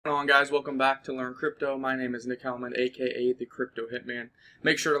What's going on, guys? Welcome back to Learn Crypto. My name is Nick Hellman, aka the Crypto Hitman.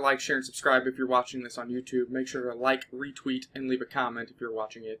 Make sure to like, share, and subscribe if you're watching this on YouTube. Make sure to like, retweet, and leave a comment if you're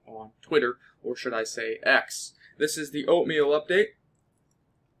watching it on Twitter, or should I say X. This is the oatmeal update.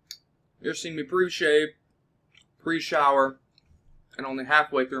 You're seeing me pre-shave, pre-shower, and only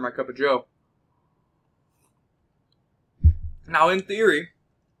halfway through my cup of joe. Now, in theory,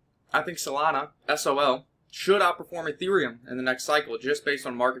 I think Solana, SOL, should outperform Ethereum in the next cycle just based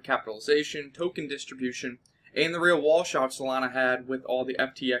on market capitalization, token distribution, and the real wall shot Solana had with all the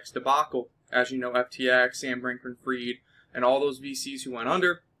FTX debacle. As you know, FTX, Sam Bankman-Fried, and all those VCs who went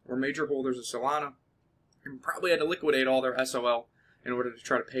under were major holders of Solana and probably had to liquidate all their SOL in order to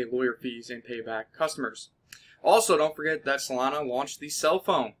try to pay lawyer fees and pay back customers. Also, don't forget that Solana launched the cell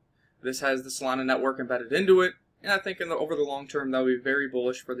phone. This has the Solana network embedded into it, and I think over the long term that will be very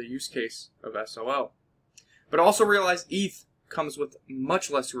bullish for the use case of SOL. But also realize ETH comes with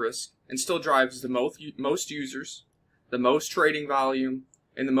much less risk and still drives the most users, the most trading volume,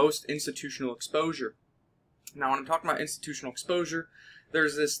 and the most institutional exposure. Now, when I'm talking about institutional exposure,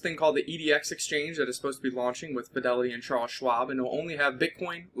 there's this thing called the ETH exchange that is supposed to be launching with Fidelity and Charles Schwab, and it will only have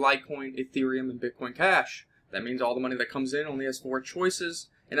Bitcoin, Litecoin, Ethereum, and Bitcoin Cash. That means all the money that comes in only has 4 choices,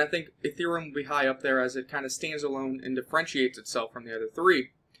 and I think Ethereum will be high up there as it kind of stands alone and differentiates itself from the other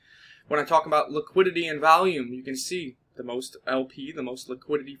 3. When I talk about liquidity and volume, you can see the most LP, the most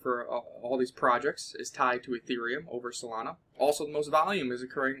liquidity for all these projects is tied to Ethereum over Solana. Also, the most volume is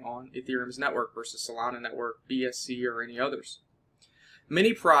occurring on Ethereum's network versus Solana network, BSC, or any others.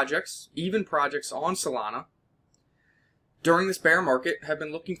 Many projects, even projects on Solana, during this bear market have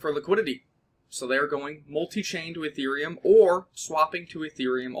been looking for liquidity. So they're going multi-chain to Ethereum or swapping to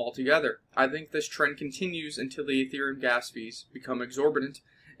Ethereum altogether. I think this trend continues until the Ethereum gas fees become exorbitant.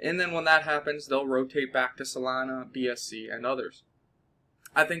 And then when that happens, they'll rotate back to Solana, BSC, and others.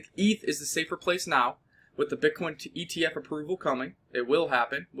 I think ETH is the safer place now with the Bitcoin to ETF approval coming. It will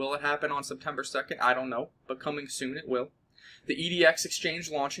happen. Will it happen on September 2nd? I don't know, but coming soon it will. The EDX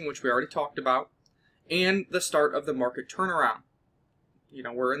exchange launching, which we already talked about, and the start of the market turnaround. You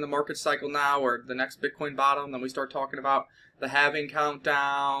know, we're in the market cycle now, or the next Bitcoin bottom, then we start talking about the halving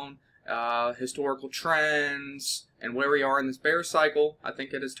countdown, historical trends, and where we are in this bear cycle. I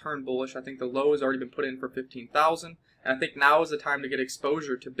think it has turned bullish. I think the low has already been put in for 15,000, and I think now is the time to get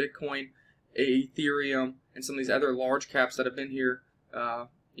exposure to Bitcoin, Ethereum, and some of these other large caps that have been here,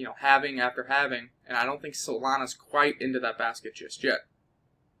 halving after halving, and I don't think Solana's quite into that basket just yet.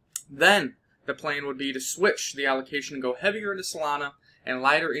 Then the plan would be to switch the allocation and go heavier into Solana and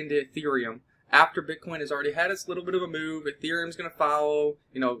lighter into Ethereum. After Bitcoin has already had its little bit of a move, Ethereum's going to follow.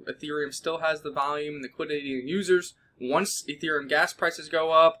 Ethereum still has the volume and liquidity and users. Once Ethereum gas prices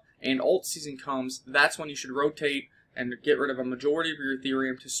go up and alt season comes, that's when you should rotate and get rid of a majority of your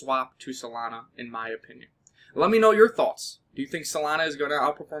Ethereum to swap to Solana, in my opinion. Let me know your thoughts. Do you think Solana is going to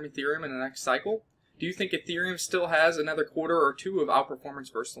outperform Ethereum in the next cycle? Do you think Ethereum still has another quarter or 2 of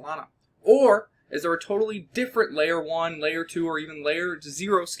outperformance versus Solana? Or is there a totally different layer 1, layer 2, or even layer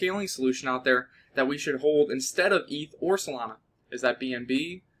 0 scaling solution out there that we should hold instead of ETH or Solana? Is that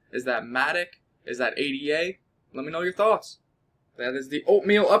BNB? Is that Matic? Is that ADA? Let me know your thoughts. That is the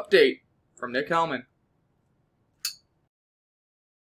oatmeal update from Nick Hellman.